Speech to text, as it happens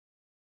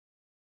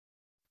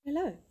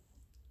Hello,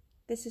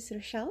 this is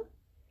Rochelle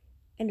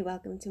and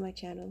welcome to my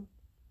channel.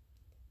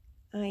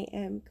 I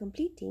am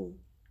completing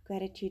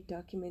gratitude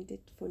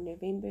documented for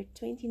November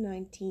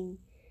 2019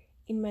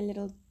 in my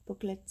little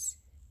booklets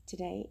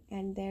today,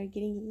 and they're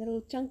getting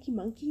little chunky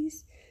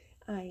monkeys.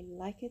 I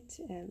like it,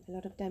 a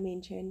lot of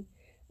dimension,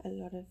 a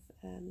lot of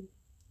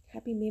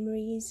happy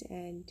memories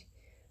and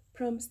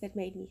prompts that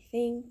made me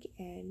think,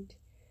 and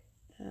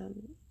um,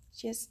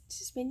 just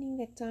spending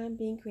that time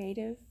being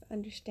creative,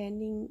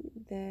 understanding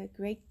the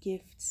great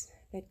gifts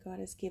that God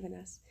has given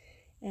us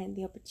and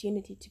the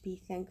opportunity to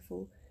be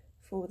thankful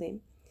for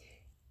them.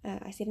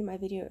 I said in my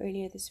video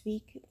earlier this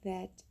week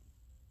that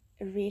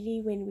really,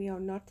 when we are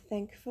not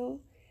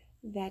thankful,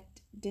 that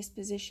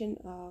disposition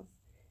of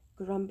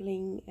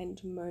grumbling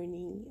and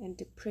moaning and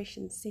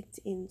depression sets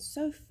in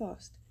so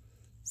fast.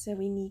 So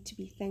we need to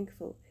be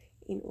thankful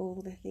in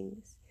all the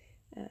things,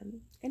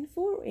 and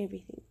for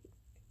everything.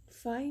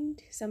 Find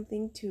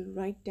something to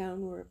write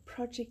down, or a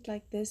project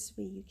like this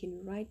where you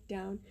can write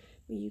down,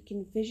 where you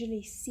can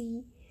visually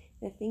see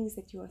the things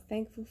that you are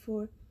thankful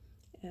for.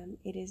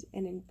 It is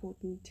an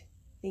important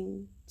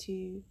thing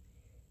to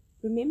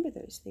remember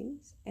those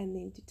things and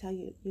then to tell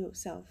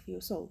yourself, your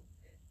soul,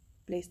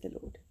 bless the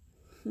Lord.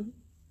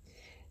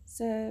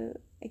 So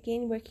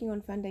again, working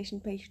on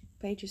foundation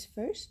pages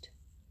first.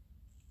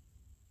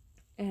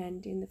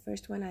 And in the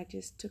first one, I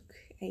just took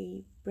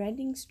a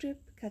branding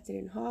strip, cut it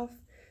in half,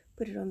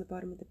 put it on the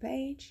bottom of the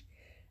page.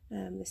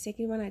 The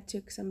second one, I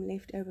took some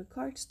leftover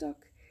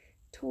cardstock,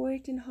 tore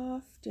it in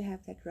half to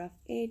have that rough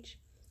edge,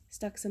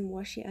 stuck some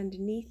washi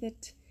underneath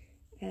it,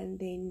 and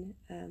then,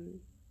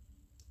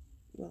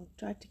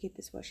 tried to get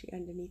this washi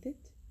underneath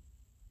it.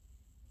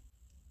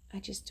 I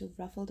just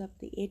ruffled up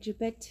the edge a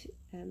bit,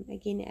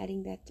 again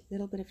adding that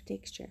little bit of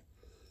texture.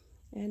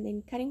 And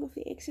then cutting off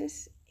the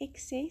excess,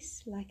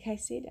 like I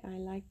said, I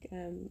like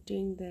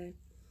doing the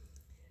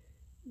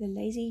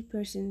lazy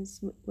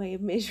person's way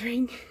of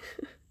measuring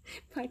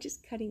by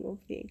just cutting off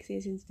the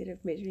excess instead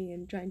of measuring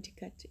and trying to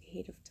cut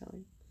ahead of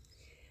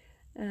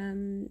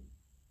time.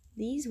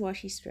 These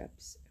washi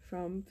strips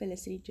from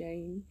Felicity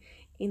Jane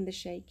in the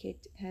Shea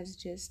Kit has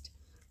just,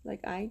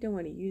 like, I don't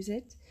want to use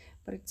it,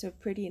 but it's so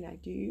pretty and I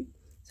do.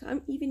 So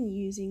I'm even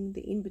using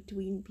the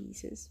in-between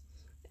pieces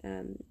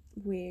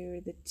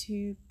where the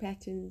two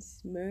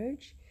patterns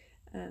merge.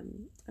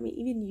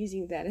 Even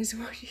using that as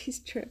washi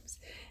strips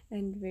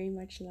and very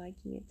much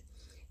liking it.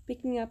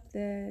 Picking up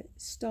the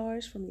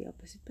stars from the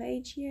opposite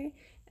page here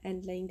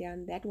and laying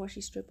down that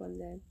washi strip on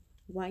the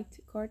white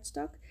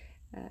cardstock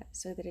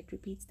so that it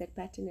repeats that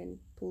pattern and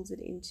pulls it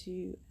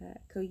into a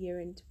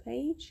coherent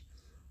page.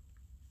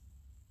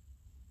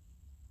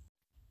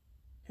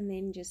 And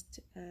then just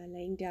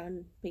laying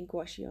down pink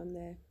washi on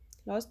the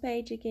last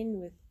page again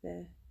with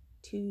the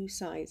two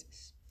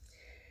sizes.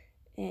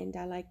 And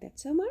I like that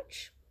so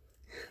much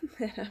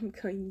that I'm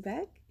going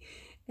back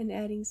and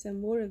adding some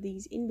more of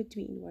these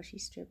in-between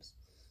washi strips,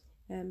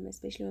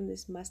 especially on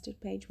this mustard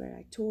page where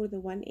I tore the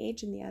one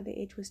edge and the other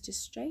edge was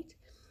just straight.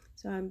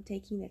 So I'm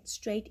taking that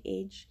straight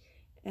edge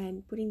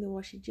and putting the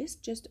washi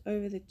just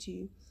over the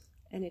two,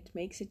 and it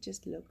makes it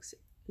just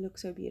look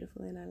so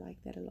beautiful, and I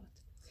like that a lot.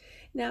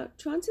 Now,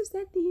 chances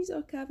that these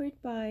are covered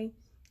by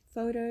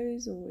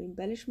photos or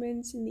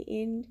embellishments in the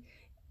end,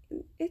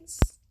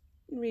 it's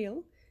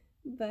real,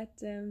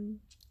 but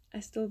I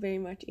still very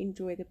much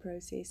enjoy the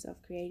process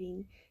of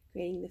creating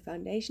the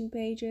foundation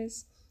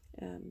pages,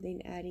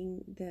 then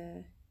adding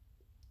the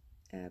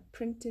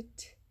printed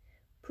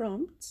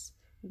prompts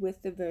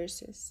with the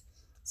verses.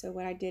 So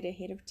what I did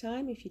ahead of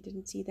time, if you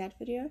didn't see that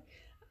video,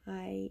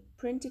 I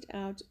printed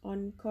out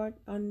on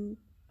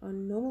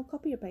normal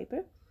copier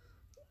paper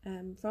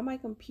from my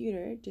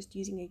computer, just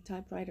using a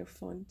typewriter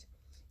font,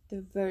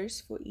 the verse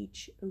for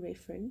each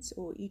reference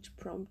or each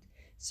prompt,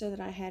 so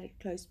that I had it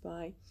close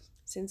by,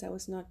 since I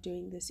was not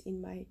doing this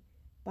in my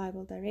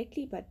Bible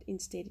directly, but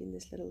instead in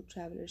this little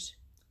traveler's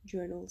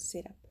journal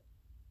setup.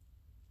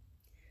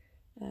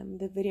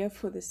 The video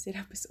for this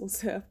setup is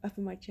also up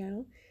on my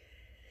channel.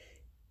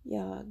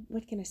 Yeah,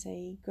 what can I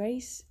say?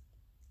 Grace,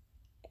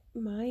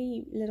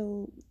 my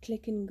little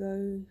click and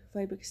go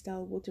fabric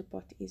style water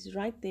pot is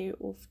right there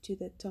off to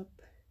the top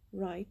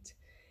right,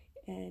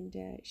 and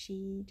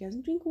she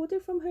doesn't drink water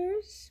from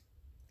hers.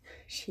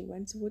 She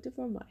wants water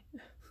from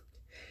mine.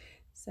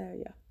 So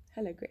yeah,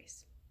 hello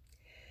Grace.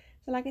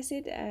 So like I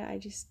said, I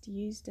just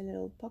used a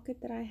little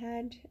pocket that I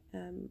had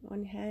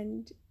on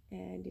hand,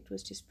 and it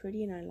was just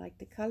pretty and I liked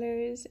the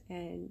colors,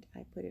 and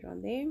I put it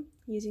on there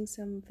using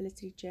some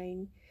Felicity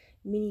Jane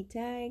mini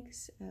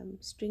tags,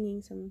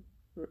 stringing some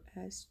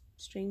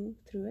string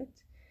through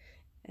it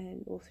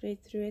or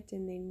thread through it,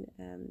 and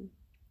then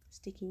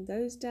sticking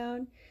those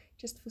down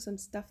just for some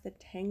stuff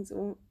that hangs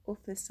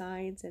off the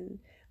sides and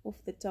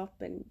off the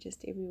top and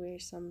just everywhere,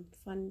 some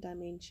fun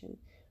dimension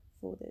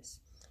for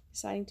this.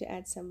 Deciding to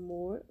add some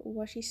more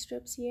washi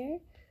strips here.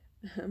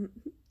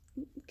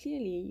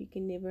 Clearly you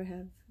can never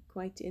have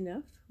quite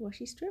enough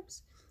washi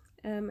strips,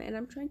 and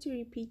I'm trying to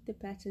repeat the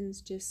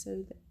patterns just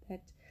so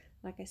that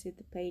like I said,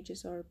 the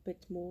pages are a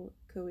bit more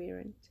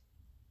coherent.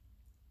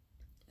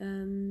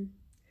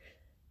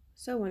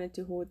 So I wanted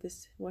to hoard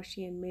this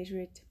washi and measure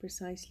it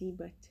precisely,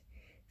 but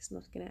it's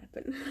not gonna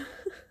happen.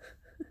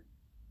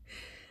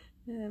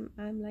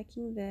 I'm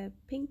liking the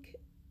pink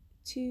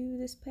to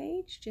this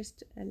page,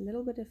 just a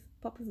little bit of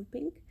pop of a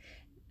pink,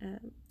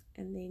 and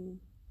then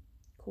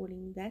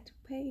calling that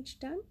page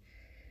done.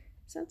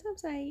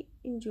 Sometimes I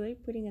enjoy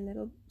putting a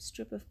little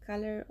strip of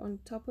color on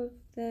top of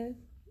the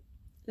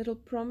little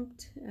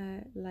prompt,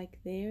 like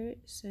there,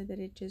 so that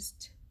it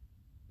just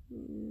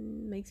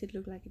makes it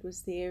look like it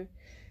was there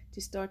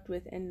to start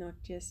with and not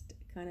just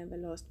kind of a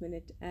last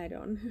minute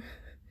add-on.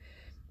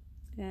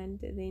 And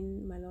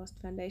then my last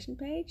foundation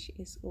page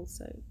is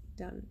also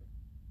done.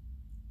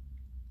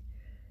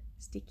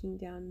 Sticking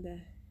down the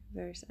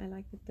verse. I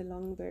like that the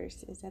long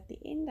verse is at the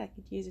end. I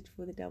could use it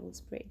for the double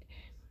spread.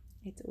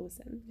 It's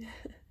awesome.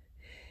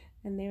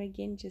 And there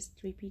again,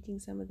 just repeating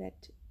some of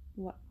that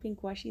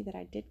pink washi that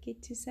I did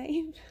get to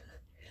save.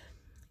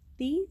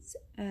 These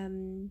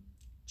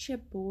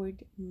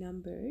chipboard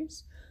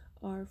numbers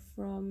are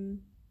from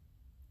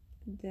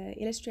the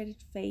Illustrated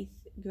Faith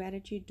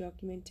Gratitude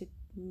Documented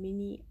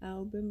Mini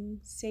Album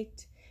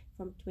Set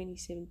from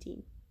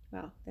 2017.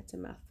 Wow, that's a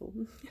mouthful.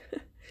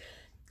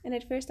 And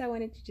at first I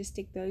wanted to just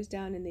stick those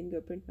down and then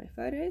go print my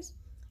photos,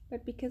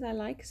 but because I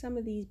like some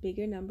of these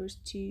bigger numbers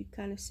to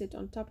kind of sit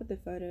on top of the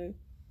photo,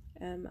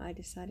 I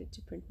decided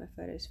to print my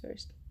photos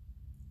first.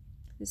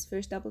 This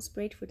first double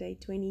spread for day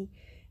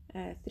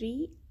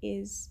 23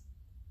 is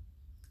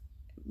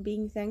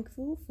being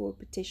thankful for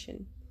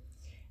petition.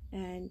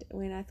 And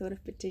when I thought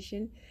of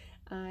petition,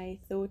 I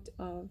thought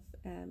of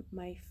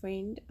my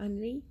friend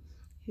Henri,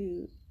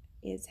 who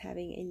is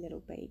having a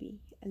little baby,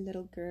 a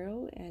little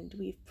girl, and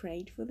we've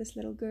prayed for this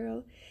little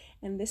girl.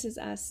 And this is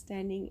us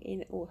standing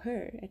in, or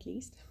her at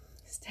least,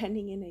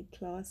 standing in a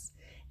class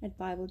at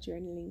Bible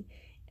journaling,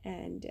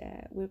 and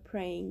we're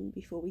praying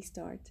before we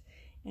start,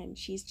 and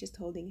she's just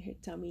holding her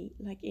tummy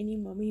like any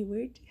mommy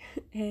would.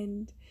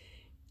 And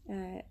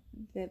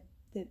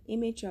the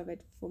image of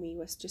it for me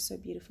was just so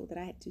beautiful that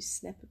I had to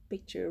snap a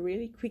picture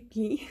really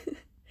quickly.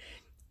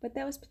 But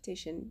that was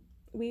petition.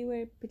 We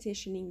were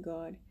petitioning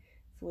God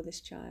for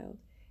this child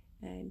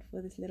and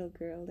for this little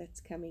girl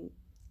that's coming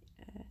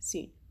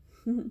soon.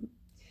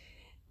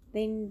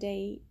 Then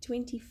day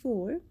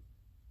 24,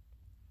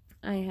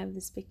 I have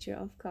this picture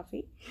of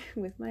coffee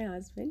with my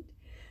husband.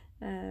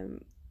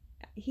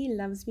 He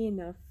loves me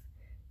enough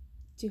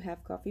to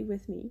have coffee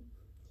with me.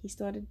 He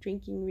started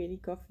drinking really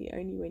coffee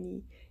only when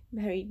he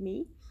married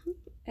me,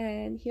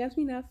 and he loves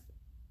me enough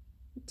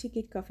to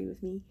get coffee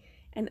with me,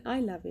 and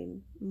I love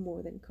him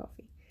more than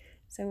coffee.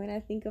 So when I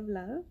think of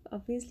love,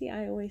 obviously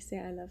I always say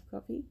I love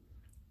coffee,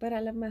 but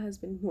I love my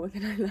husband more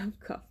than I love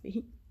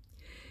coffee.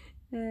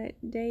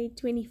 Day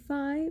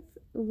 25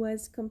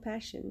 was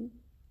compassion,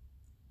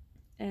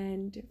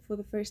 and for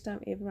the first time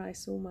ever I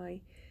saw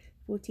my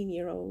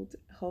 14-year-old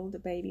hold a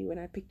baby when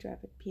I picked her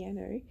up at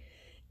piano.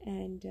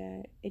 And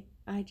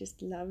I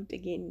just loved,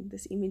 again,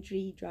 this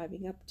imagery,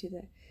 driving up to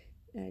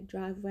the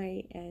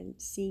driveway and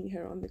seeing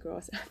her on the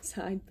grass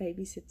outside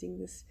babysitting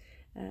this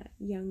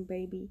young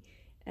baby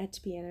at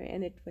piano,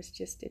 and it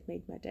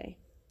made my day.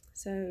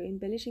 So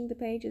embellishing the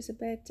pages a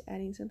bit,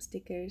 adding some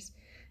stickers,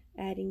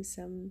 adding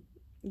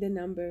the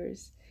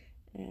numbers,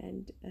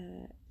 and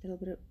a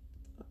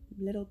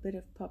little bit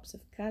of pops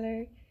of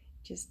color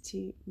just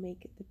to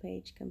make the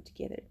page come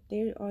together.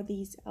 There are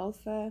these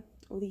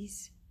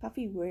these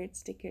puffy word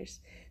stickers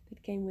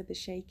that came with the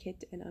Shea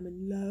kit, and I'm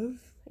in love.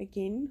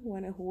 Again,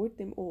 want to hoard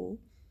them all,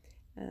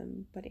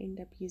 but end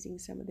up using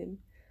some of them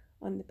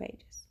on the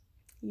pages.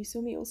 You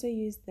saw me also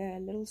use the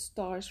little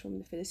stars from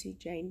the Felicity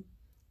Jane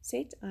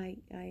set.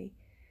 I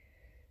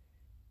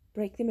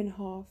break them in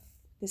half,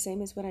 the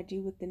same as what I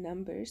do with the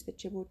numbers, the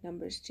chipboard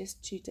numbers,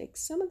 just to take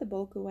some of the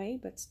bulk away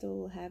but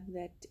still have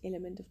that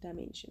element of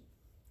dimension.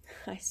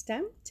 I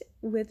stamped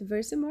with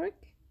Versamark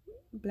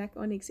black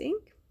onyx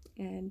ink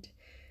and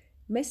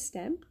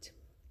misstamped,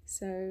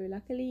 so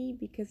luckily,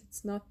 because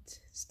it's not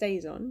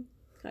stays on,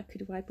 I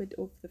could wipe it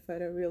off the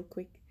photo real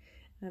quick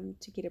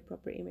to get a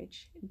proper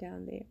image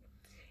down there.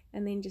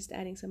 And then just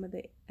adding some of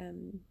the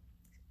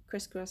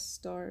crisscross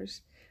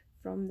stars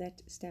from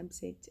that stamp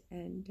set,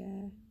 and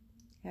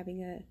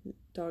having a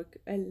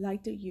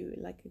lighter hue,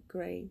 like a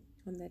gray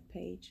on that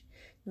page,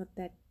 not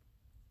that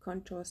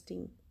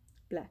contrasting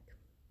black.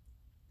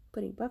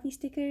 Putting puffy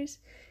stickers,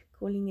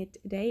 calling it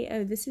a day.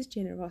 Oh, this is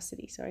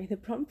generosity. Sorry, the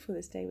prompt for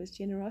this day was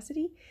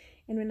generosity.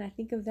 And when I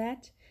think of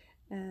that,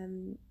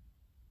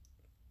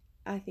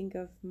 I think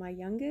of my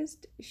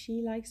youngest.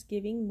 She likes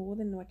giving more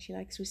than what she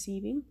likes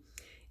receiving.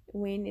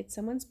 When it's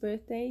someone's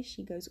birthday,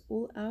 she goes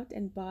all out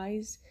and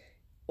buys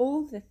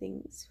all the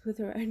things with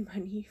her own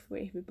money for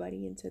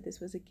everybody. And so this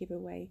was a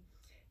giveaway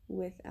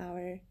with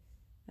her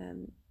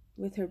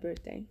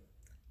birthday.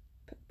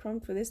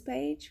 Prompt for this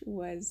page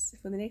was,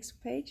 for the next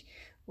page,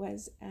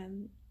 was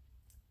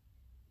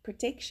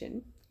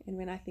protection. And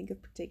when I think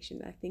of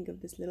protection, I think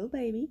of this little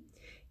baby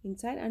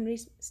inside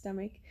Henri's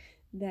stomach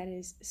that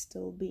is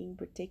still being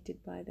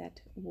protected by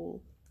that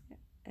wall.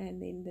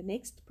 And then the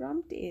next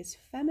prompt is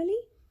family,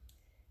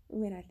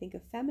 when I think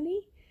of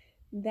family,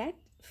 that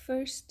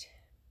first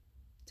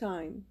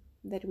time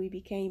that we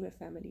became a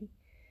family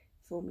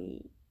for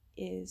me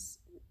is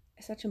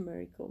such a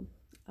miracle.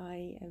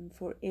 I am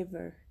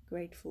forever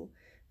grateful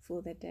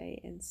for that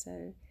day. And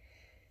so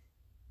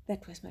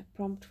that was my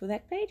prompt for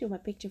that page, or my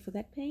picture for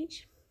that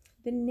page.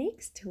 The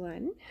next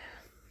one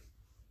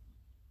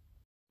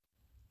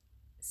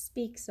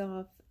speaks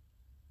of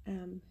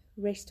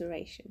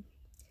restoration.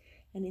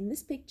 And in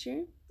this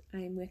picture,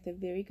 I'm with a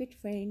very good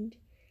friend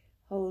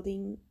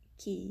holding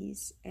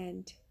keys,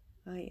 and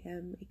I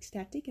am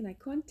ecstatic, and I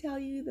can't tell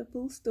you the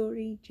full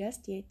story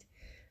just yet,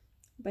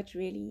 but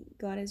really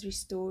God has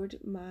restored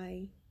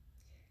my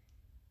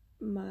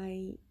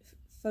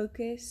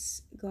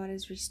focus. God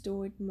has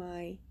restored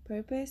my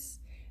purpose.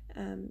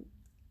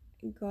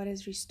 God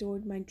has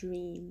restored my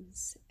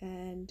dreams,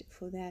 and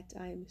for that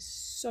I'm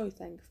so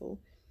thankful.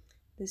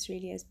 This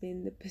really has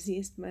been the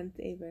busiest month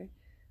ever,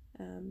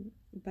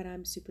 but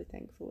I'm super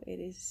thankful. It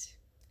is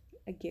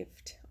a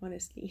gift,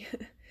 honestly.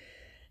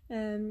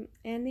 And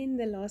then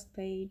the last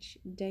page,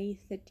 day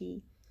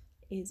 30,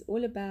 is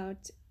all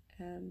about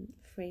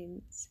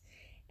friends.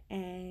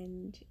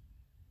 And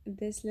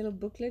this little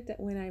booklet, that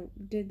when I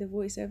did the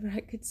voiceover,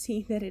 I could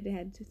see that it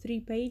had 3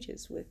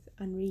 pages with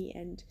Henri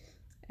and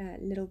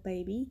little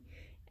baby.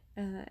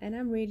 And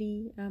I'm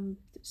really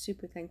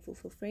super thankful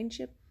for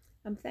friendship.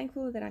 I'm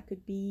thankful that I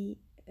could be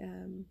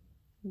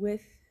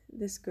with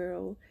this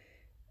girl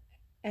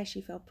as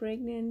she fell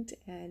pregnant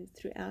and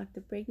throughout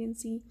the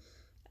pregnancy,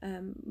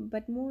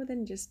 but more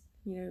than just,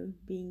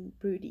 being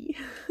broody.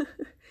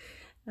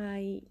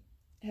 I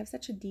have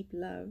such a deep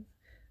love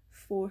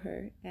for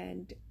her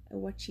and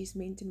what she's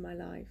meant in my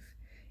life,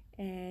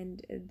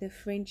 and the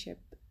friendship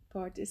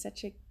part is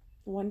such a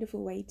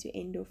wonderful way to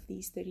end off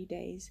these 30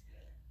 days.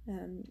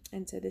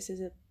 And so this is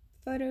a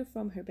photo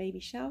from her baby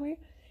shower,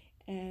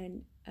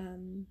 and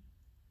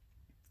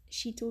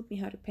she taught me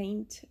how to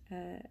paint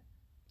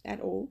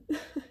at all.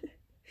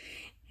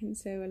 And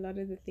so a lot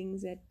of the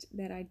things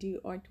that I do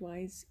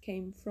art-wise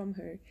came from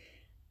her.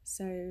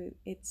 So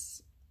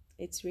it's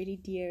really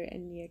dear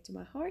and near to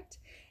my heart,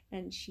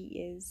 and she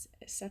is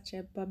such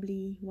a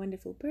bubbly,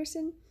 wonderful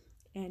person,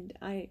 and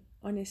I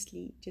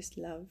honestly just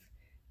love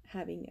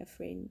having a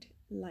friend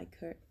like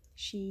her.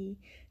 She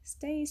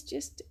stays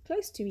just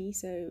close to me,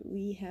 so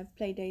we have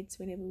play dates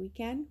whenever we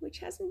can, which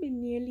hasn't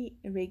been nearly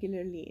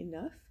regularly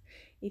enough.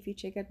 If you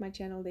check out my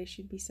channel, there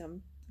should be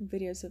some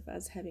videos of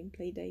us having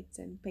play dates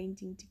and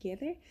painting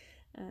together.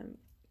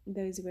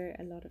 Those were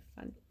a lot of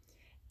fun.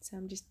 So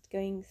I'm just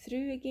going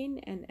through again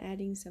and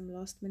adding some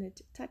last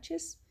minute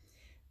touches.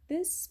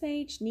 This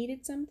page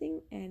needed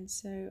something, and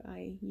so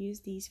I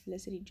used these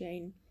Felicity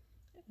Jane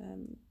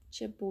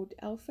chipboard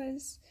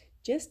alphas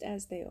just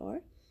as they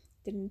are.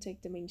 Didn't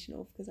take dimension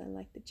off because I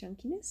like the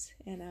chunkiness,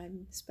 and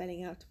I'm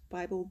spelling out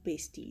Bible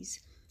Besties,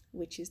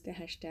 which is the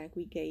hashtag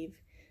we gave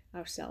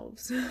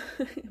ourselves.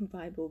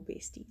 Bible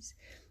Besties.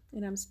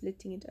 And I'm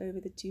splitting it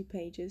over the 2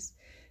 pages.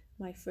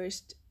 My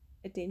first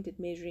attempt at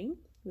measuring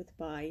with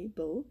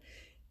Bible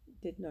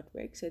did not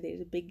work, so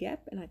there's a big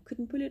gap and I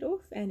couldn't pull it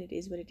off, and it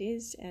is what it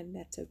is, and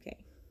that's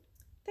okay.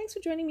 Thanks for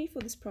joining me for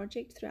this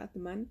project throughout the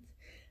month.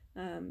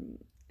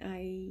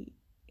 I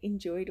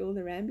enjoyed all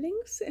the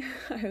ramblings.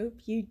 I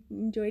hope you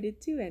enjoyed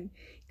it too and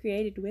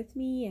created with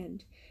me,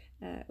 and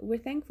we're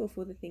thankful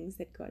for the things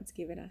that God's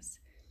given us.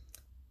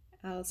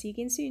 I'll see you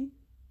again soon.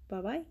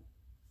 Bye bye.